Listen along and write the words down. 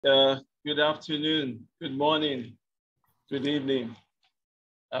Good afternoon, good morning, good evening,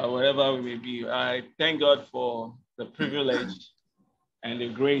 wherever we may be. I thank God for the privilege and the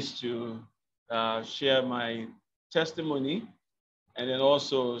grace to share my testimony and then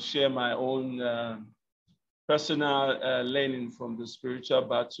also share my own personal learning from the spiritual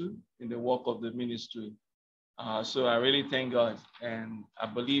battle in the work of the ministry. So I really thank God, and I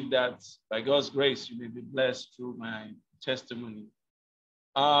believe that by God's grace, you may be blessed through my testimony.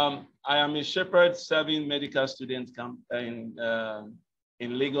 I am a shepherd serving medical students in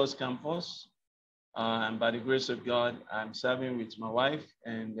Lagos campus. And by the grace of God, I'm serving with my wife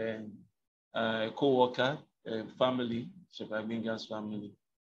and then a co-worker, a family, Shepherd Binga's family.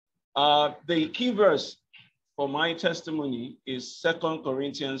 The key verse for my testimony is 2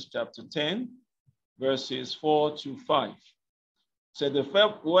 Corinthians chapter 10, verses 4 to 5. So the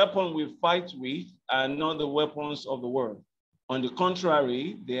weapon we fight with are not the weapons of the world. On the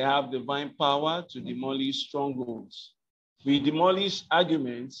contrary, they have divine power to demolish strongholds. We demolish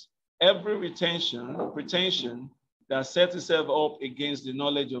arguments, every pretension that sets itself up against the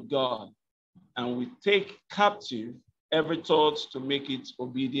knowledge of God, and we take captive every thought to make it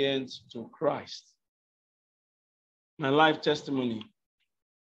obedient to Christ. My life testimony.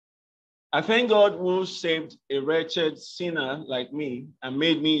 I thank God who saved a wretched sinner like me and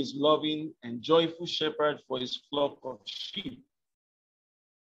made me his loving and joyful shepherd for his flock of sheep.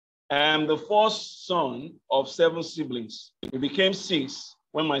 I am the fourth son of 7 siblings. We became 6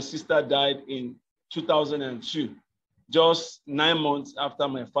 when my sister died in 2002, just 9 months after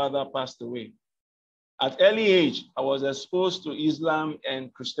my father passed away. At early age, I was exposed to Islam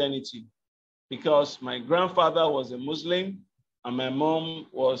and Christianity because my grandfather was a Muslim and my mom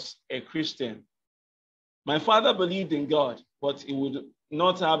was a Christian. My father believed in God, but he would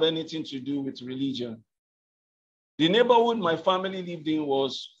not have anything to do with religion. The neighborhood my family lived in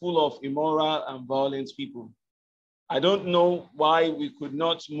was full of immoral and violent people. I don't know why we could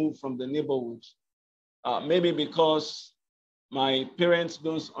not move from the neighborhood. Maybe because my parents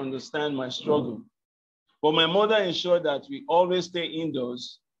don't understand my struggle. But my mother ensured that we always stay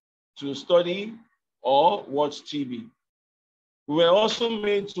indoors to study or watch TV. We were also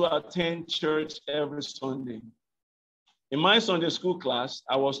made to attend church every Sunday. In my Sunday school class,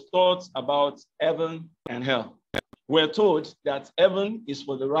 I was taught about heaven and hell. We're told that heaven is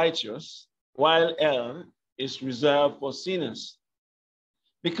for the righteous, while hell is reserved for sinners.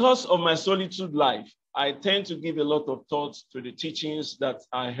 Because of my solitude life, I tend to give a lot of thought to the teachings that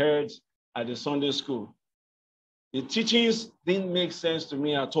I heard at the Sunday school. The teachings didn't make sense to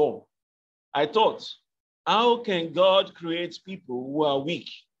me at all. I thought, how can God create people who are weak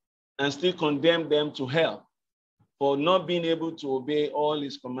and still condemn them to hell for not being able to obey all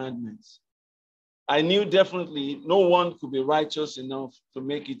his commandments? I knew definitely no one could be righteous enough to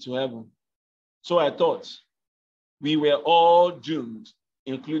make it to heaven. So I thought we were all doomed,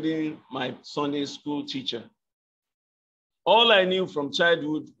 including my Sunday school teacher. All I knew from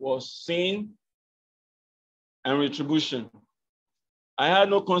childhood was sin and retribution. I had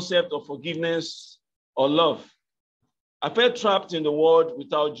no concept of forgiveness or love. I felt trapped in the world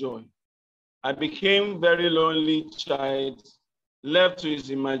without joy. I became a very lonely child, left to his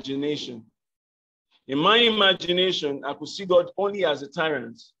imagination. In my imagination, I could see God only as a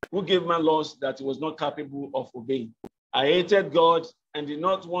tyrant who gave man laws that he was not capable of obeying. I hated God and did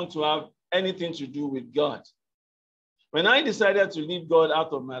not want to have anything to do with God. When I decided to leave God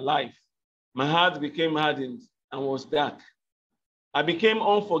out of my life, my heart became hardened and was dark. I became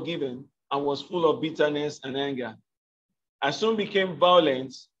unforgiving and was full of bitterness and anger. I soon became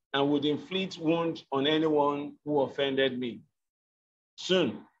violent and would inflict wounds on anyone who offended me.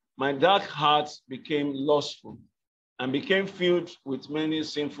 Soon, my dark heart became lustful and became filled with many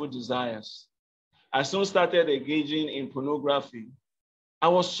sinful desires. I soon started engaging in pornography. I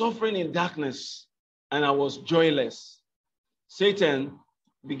was suffering in darkness and I was joyless. Satan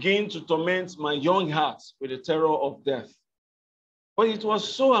began to torment my young heart with the terror of death. But it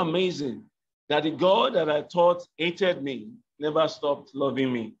was so amazing that the God that I thought hated me never stopped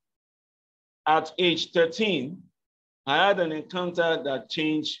loving me. At age 13, I had an encounter that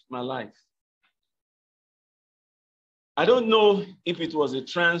changed my life. I don't know if it was a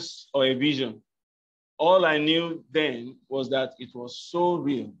trance or a vision. All I knew then was that it was so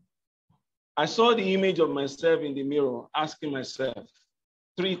real. I saw the image of myself in the mirror, asking myself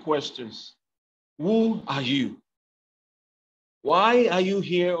 3 questions. Who are you? Why are you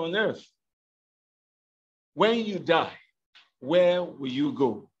here on earth? When you die, where will you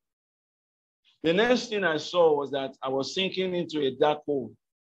go? The next thing I saw was that I was sinking into a dark hole,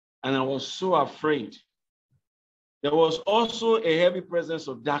 and I was so afraid. There was also a heavy presence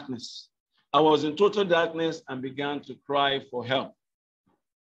of darkness. I was in total darkness and began to cry for help.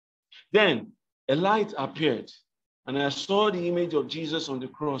 Then a light appeared, and I saw the image of Jesus on the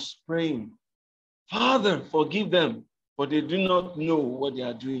cross praying, "Father, forgive them, for they do not know what they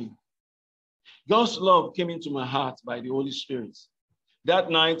are doing." God's love came into my heart by the Holy Spirit.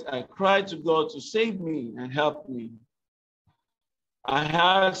 That night, I cried to God to save me and help me. I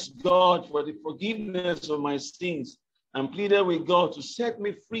asked God for the forgiveness of my sins and pleaded with God to set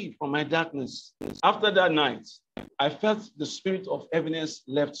me free from my darkness. After that night, I felt the spirit of heaviness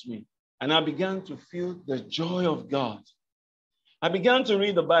left me, and I began to feel the joy of God. I began to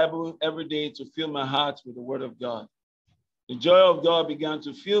read the Bible every day to fill my heart with the word of God. The joy of God began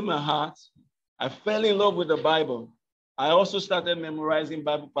to fill my heart. I fell in love with the Bible. I also started memorizing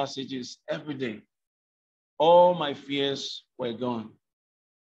Bible passages every day. All my fears were gone.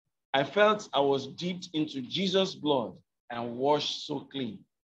 I felt I was dipped into Jesus' blood and washed so clean.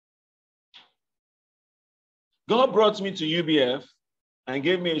 God brought me to UBF and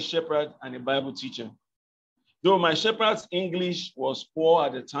gave me a shepherd and a Bible teacher. Though my shepherd's English was poor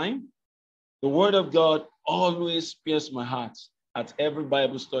at the time, the word of God always pierced my heart at every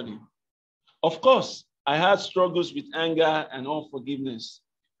Bible study. Of course, I had struggles with anger and unforgiveness,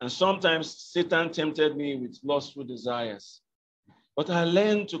 and sometimes Satan tempted me with lustful desires. But I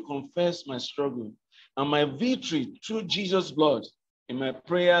learned to confess my struggle and my victory through Jesus' blood in my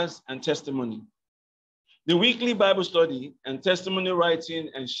prayers and testimony. The weekly Bible study and testimony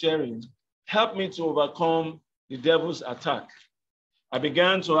writing and sharing helped me to overcome the devil's attack. I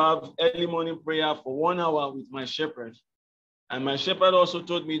began to have early morning prayer for 1 hour with my shepherd, and my shepherd also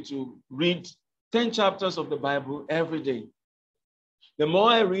told me to read 10 chapters of the Bible every day. The more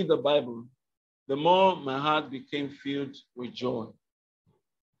I read the Bible, the more my heart became filled with joy.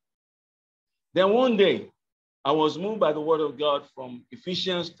 Then one day, I was moved by the word of God from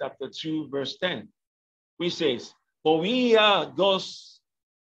Ephesians chapter 2, verse 10, which says, For we are God's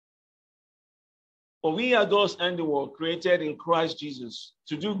handiwork, created in Christ Jesus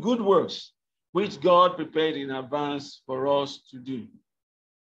to do good works, which God prepared in advance for us to do.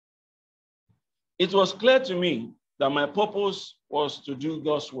 It was clear to me that my purpose was to do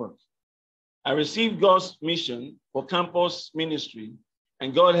God's work. I received God's mission for campus ministry,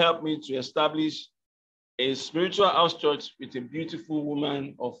 and God helped me to establish a spiritual house church with a beautiful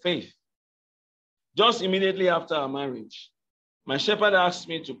woman of faith. Just immediately after our marriage, my shepherd asked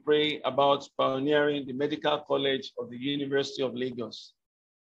me to pray about pioneering the medical college of the University of Lagos.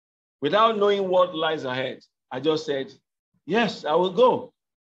 Without knowing what lies ahead, I just said, yes, I will go.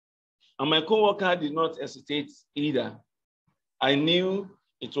 And my coworker did not hesitate either. I knew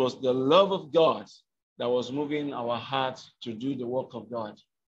it was the love of God that was moving our hearts to do the work of God.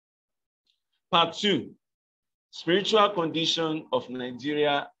 Part 2, spiritual condition of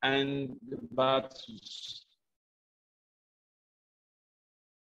Nigeria and the battles.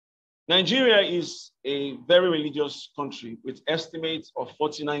 Nigeria is a very religious country with estimates of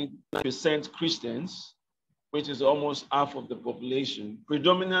 49% Christians, which is almost half of the population,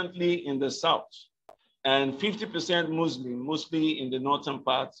 predominantly in the south, and 50% Muslim, mostly in the northern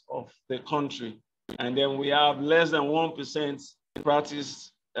part of the country. And then we have less than 1%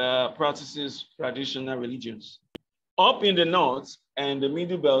 practices traditional religions. Up in the north and the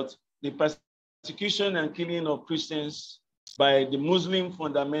Middle Belt, the persecution and killing of Christians by the Muslim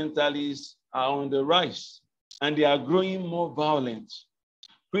fundamentalists are on the rise, and they are growing more violent.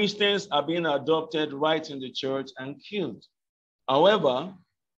 Christians are being adopted right in the church and killed. However,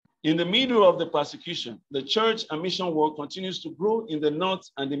 in the middle of the persecution, the church and mission work continues to grow in the north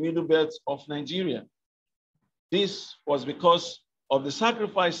and the middle belt of Nigeria. This was because of the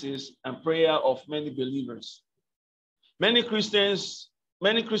sacrifices and prayer of many believers. Many Christian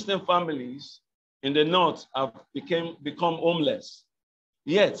families in the north have become homeless,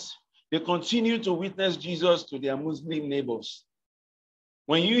 yet they continue to witness Jesus to their Muslim neighbors.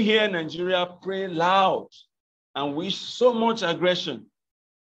 When you hear Nigeria pray loud and with so much aggression,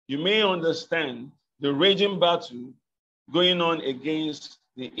 you may understand the raging battle going on against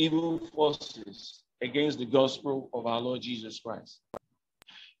the evil forces, against the gospel of our Lord Jesus Christ.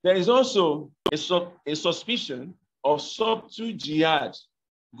 There is also a suspicion of subtle jihad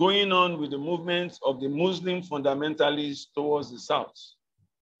going on with the movement of the Muslim fundamentalists towards the south.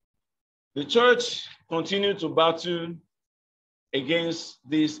 The church continued to battle against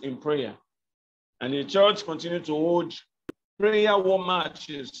this in prayer, and the church continued to hold prayer war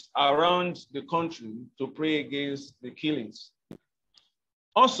marches around the country to pray against the killings.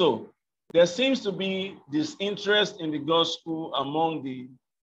 Also, there seems to be this interest in the gospel among the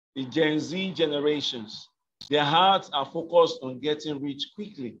Gen Z generations. Their hearts are focused on getting rich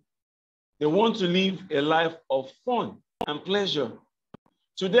quickly. They want to live a life of fun and pleasure.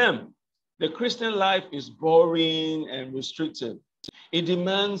 To them, the Christian life is boring and restrictive. It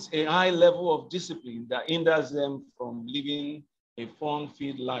demands a high level of discipline that hinders them from living a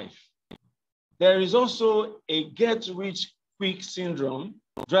fun-filled life. There is also a get-rich-quick syndrome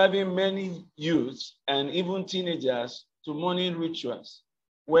driving many youths and even teenagers to money rituals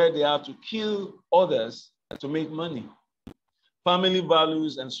where they have to kill others to make money. Family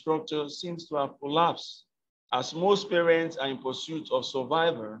values and structure seems to have collapsed as most parents are in pursuit of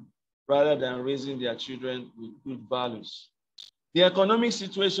survival rather than raising their children with good values. The economic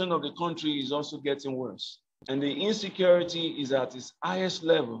situation of the country is also getting worse, and the insecurity is at its highest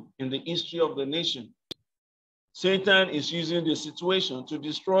level in the history of the nation. Satan is using the situation to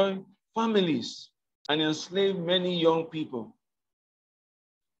destroy families and enslave many young people.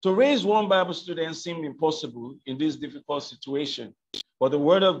 To raise one Bible student seemed impossible in this difficult situation, but the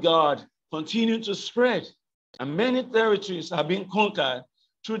word of God continued to spread, and many territories have been conquered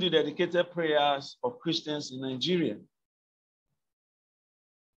through the dedicated prayers of Christians in Nigeria.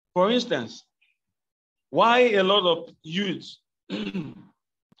 For instance, why a lot of youths,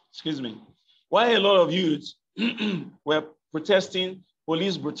 why a lot of youths were protesting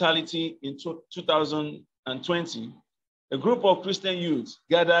police brutality in 2020, a group of Christian youths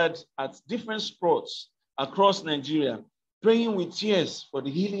gathered at different spots across Nigeria, praying with tears for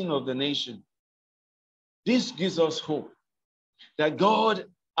the healing of the nation. This gives us hope that God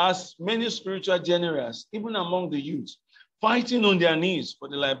has many spiritual generals, even among the youth, fighting on their knees for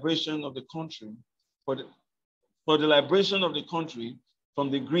the liberation of the country, for the liberation of the country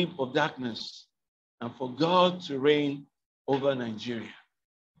from the grip of darkness, and for God to reign over Nigeria.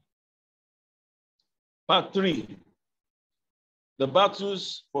 Part 3, the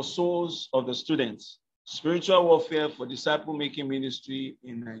battles for souls of the students, spiritual warfare for disciple-making ministry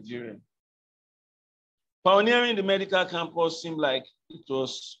in Nigeria. Pioneering the medical campus seemed like it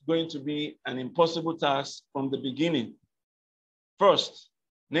was going to be an impossible task from the beginning. First,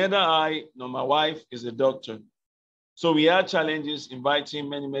 neither I nor my wife is a doctor, so we had challenges inviting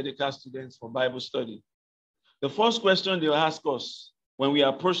many medical students for Bible study. The first question they ask us when we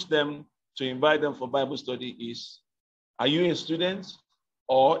approach them to invite them for Bible study is, are you a student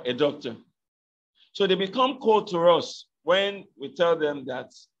or a doctor? So they become cold to us when we tell them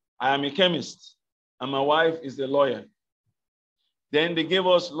that I am a chemist and my wife is a lawyer. Then they give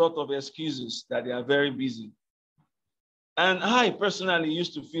us a lot of excuses that they are very busy. And I personally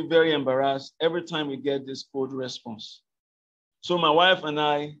used to feel very embarrassed every time we get this cold response. So my wife and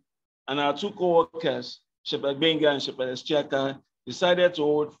I and our two co-workers, Shepherd Benga and Shepherd Chiaka, decided to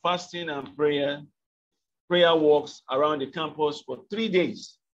hold fasting and prayer walks around the campus for 3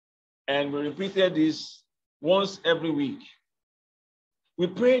 days. And we repeated this once every week. We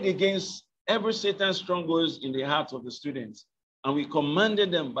prayed against every Satan's strongholds in the hearts of the students, and we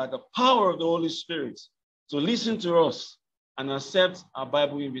commanded them by the power of the Holy Spirit to listen to us and accept our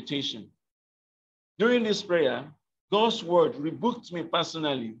Bible invitation. During this prayer, God's word rebuked me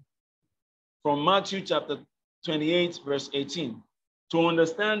personally from Matthew chapter 28, verse 18, to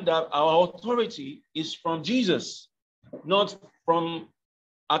understand that our authority is from Jesus, not from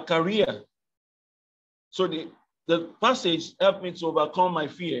our career. So the passage helped me to overcome my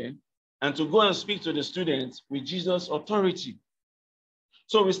fear and to go and speak to the students with Jesus' authority.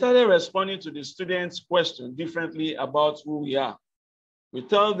 So we started responding to the students' question differently about who we are. We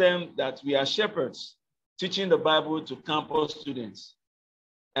tell them that we are shepherds teaching the Bible to campus students.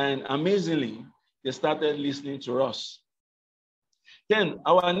 And amazingly, they started listening to us. Then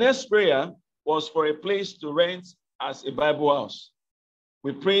our next prayer was for a place to rent as a Bible house.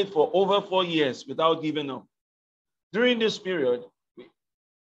 We prayed for over 4 years without giving up. During this period,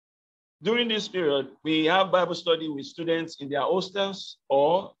 we have Bible study with students in their hostels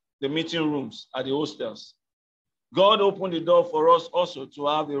or the meeting rooms at the hostels. God opened the door for us also to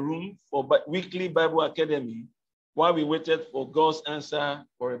have a room for weekly Bible academy while we waited for God's answer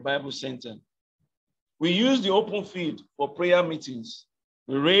for a Bible center. We used the open field for prayer meetings.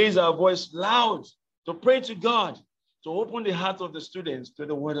 We raised our voice loud to pray to God, to open the heart of the students to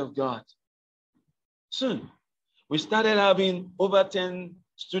the word of God. Soon, we started having over 10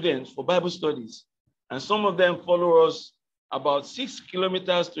 students for Bible studies, and some of them follow us about 6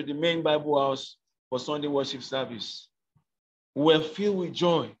 kilometers to the main Bible house for Sunday worship service. We were filled with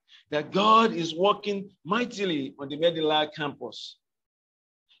joy that God is working mightily on the Medila campus.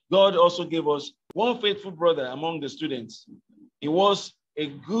 God also gave us one faithful brother among the students. He was a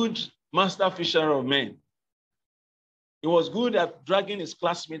good master fisher of men. He was good at dragging his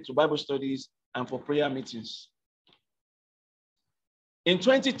classmates to Bible studies and for prayer meetings. In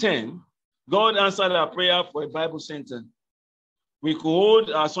 2010, God answered our prayer for a Bible center. We could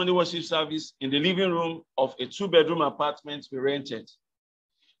hold our Sunday worship service in the living room of a 2-bedroom apartment we rented.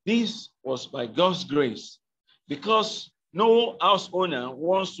 This was by God's grace, because no house owner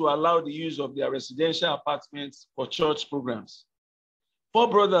wants to allow the use of their residential apartments for church programs. 4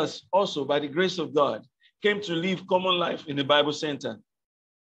 brothers also, by the grace of God, came to live common life in the Bible center.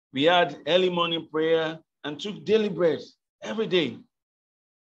 We had early morning prayer and took daily bread every day.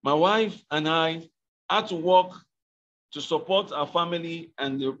 My wife and I had to work to support our family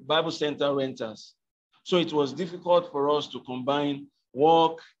and the Bible center renters. So it was difficult for us to combine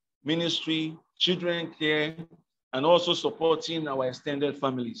work, ministry, children care, and also supporting our extended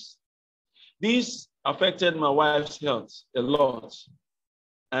families. This affected my wife's health a lot.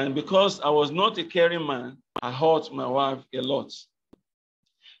 And because I was not a caring man, I hurt my wife a lot.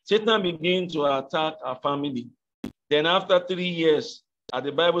 Satan began to attack our family. Then after 3 years at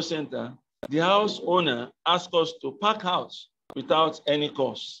the Bible center, the house owner asked us to pack out without any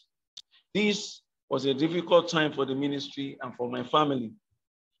cost. This was a difficult time for the ministry and for my family.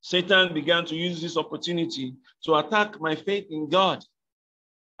 Satan began to use this opportunity to attack my faith in God.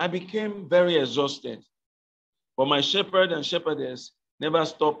 I became very exhausted, but my shepherd and shepherdess never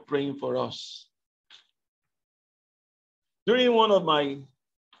stopped praying for us. During one of my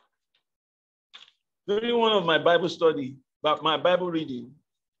Bible study, but my Bible reading,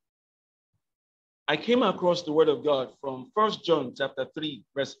 I came across the word of God from 1 John chapter 3,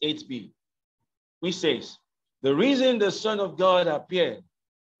 verse 8b, which says, "The reason the Son of God appeared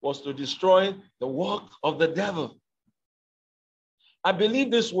was to destroy the work of the devil." I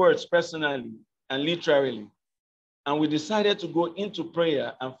believe these words personally and literally, and we decided to go into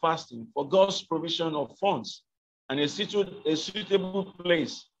prayer and fasting for God's provision of funds and a suitable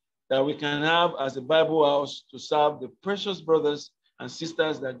place that we can have as a Bible house to serve the precious brothers and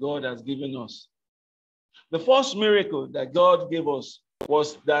sisters that God has given us. The first miracle that God gave us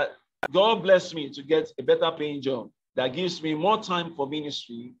was that God blessed me to get a better paying job that gives me more time for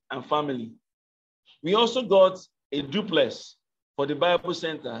ministry and family. We also got a duplex for the Bible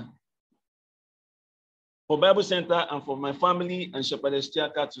center, and for my family and Shepherdess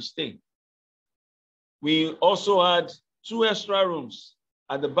Chiaka to stay. We also had 2 extra rooms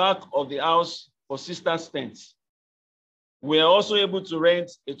at the back of the house for sisters' tents. We are also able to rent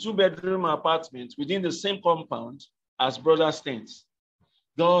a 2-bedroom apartment within the same compound as brothers' tents.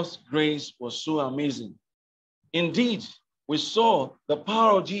 God's grace was so amazing. Indeed, we saw the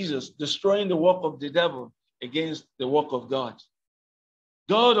power of Jesus destroying the work of the devil against the work of God.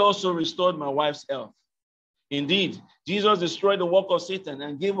 God also restored my wife's health. Indeed, Jesus destroyed the work of Satan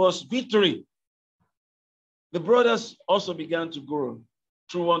and gave us victory. The brothers also began to grow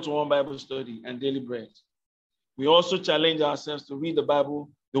through one-to-one Bible study and daily bread. We also challenge ourselves to read the Bible,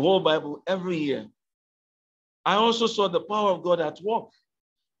 the whole Bible, every year. I also saw the power of God at work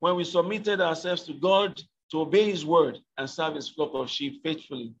when we submitted ourselves to God to obey his word and serve his flock of sheep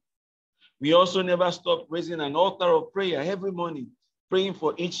faithfully. We also never stopped raising an altar of prayer every morning, praying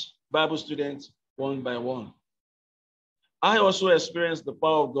for each Bible student one by one. I also experienced the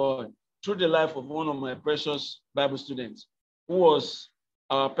power of God through the life of one of my precious Bible students, who was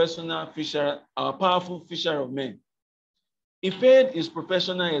our personal fisher, our powerful fisher of men. He failed his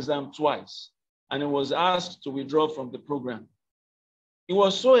professional exam twice, and he was asked to withdraw from the program. He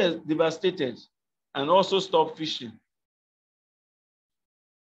was so devastated and also stopped fishing.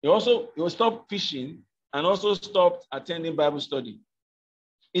 He stopped fishing and also stopped attending Bible study.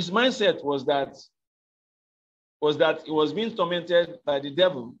 His mindset was that he was being tormented by the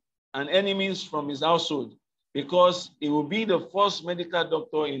devil and enemies from his household because he will be the first medical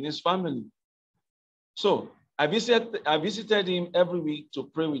doctor in his family. So I visited him every week to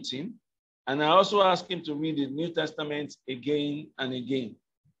pray with him, and I also asked him to read the New Testament again and again.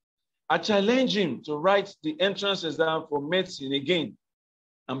 I challenged him to write the entrance exam for medicine again,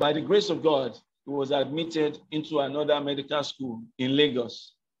 and by the grace of God, he was admitted into another medical school in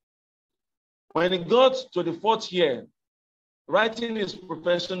Lagos. When he got to the 4th year, writing his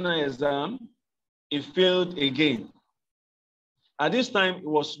professional exam, he failed again. At this time, he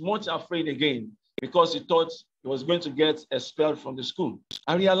was much afraid again because he thought he was going to get expelled from the school.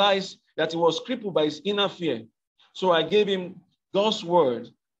 I realized that he was crippled by his inner fear. So I gave him God's word,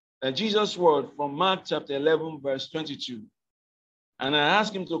 Jesus' word from Mark chapter 11, verse 22. And I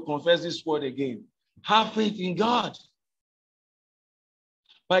asked him to confess this word again. Have faith in God.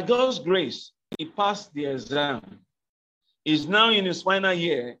 By God's grace, he passed the exam. He's now in his final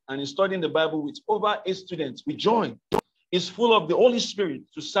year and he's studying the Bible with over 8 students with joy. He's full of the Holy Spirit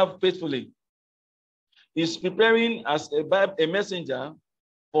to serve faithfully. He's preparing as a messenger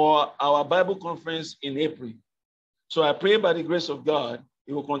for our Bible conference in April. So I pray by the grace of God,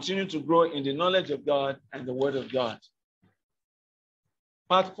 he will continue to grow in the knowledge of God and the word of God.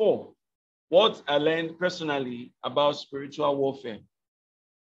 Part 4, what I learned personally about spiritual warfare.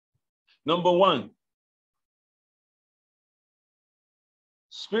 Number 1,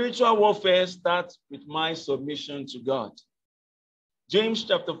 spiritual warfare starts with my submission to God. James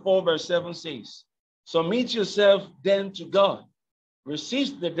chapter 4, verse 7 says, submit yourself then to God.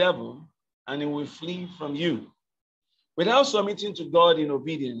 Resist the devil, and he will flee from you. Without submitting to God in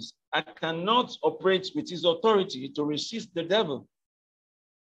obedience, I cannot operate with his authority to resist the devil.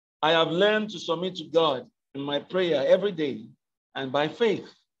 I have learned to submit to God in my prayer every day and by faith.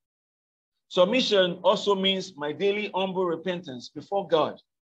 Submission also means my daily humble repentance before God,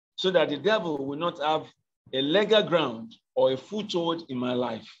 so that the devil will not have a legal ground or a foothold in my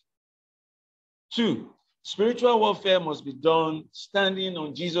life. 2, spiritual warfare must be done standing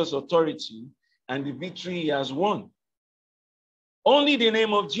on Jesus' authority and the victory he has won. Only the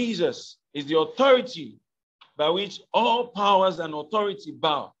name of Jesus is the authority by which all powers and authority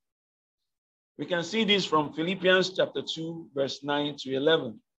bow. We can see this from Philippians chapter 2, verse 9 to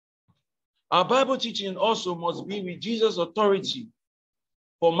 11. Our Bible teaching also must be with Jesus' authority.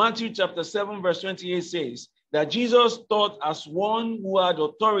 For Matthew chapter 7, verse 28 says that Jesus taught as one who had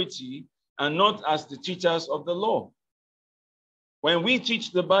authority and not as the teachers of the law. When we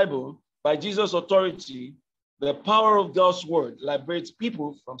teach the Bible by Jesus' authority, the power of God's word liberates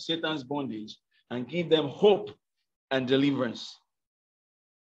people from Satan's bondage and give them hope and deliverance.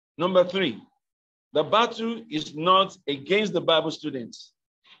 Number 3, the battle is not against the Bible students.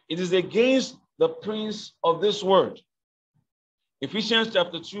 It is against the prince of this world. Ephesians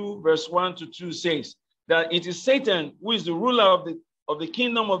chapter 2, verse 1 to 2 says that it is Satan who is the ruler of the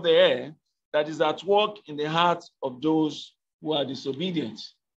kingdom of the air that is at work in the hearts of those who are disobedient.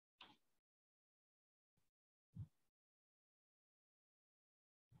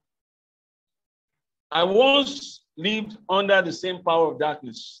 I once lived under the same power of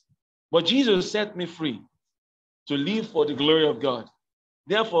darkness, but Jesus set me free to live for the glory of God.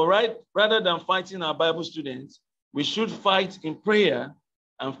 Therefore, rather than fighting our Bible students, we should fight in prayer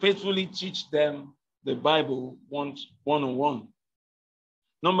and faithfully teach them the Bible one-on-one.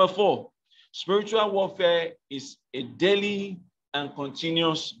 Number 4, spiritual warfare is a daily and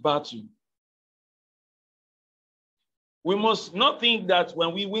continuous battle. We must not think that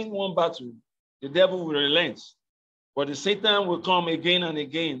when we win one battle, the devil will relent, but the Satan will come again and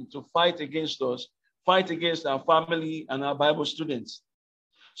again to fight against us, fight against our family and our Bible students.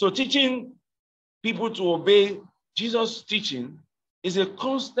 So teaching people to obey Jesus' teaching is a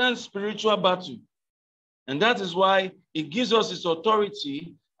constant spiritual battle. And that is why it gives us its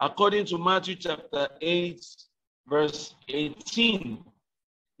authority according to Matthew chapter 8, verse 18.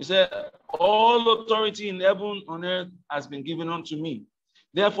 He said, all authority in heaven and on earth has been given unto me.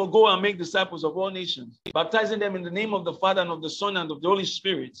 Therefore, go and make disciples of all nations, baptizing them in the name of the Father and of the Son and of the Holy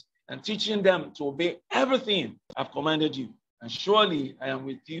Spirit, and teaching them to obey everything I've commanded you. And surely I am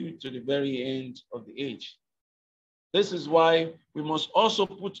with you to the very end of the age. This is why we must also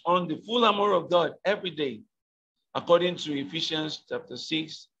put on the full armor of God every day, according to Ephesians chapter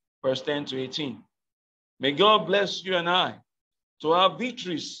 6, verse 10 to 18. May God bless you and I to have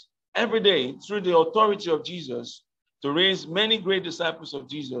victories every day through the authority of Jesus, to raise many great disciples of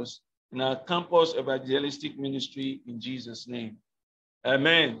Jesus in our campus evangelistic ministry in Jesus' name.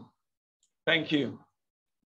 Amen. Thank you.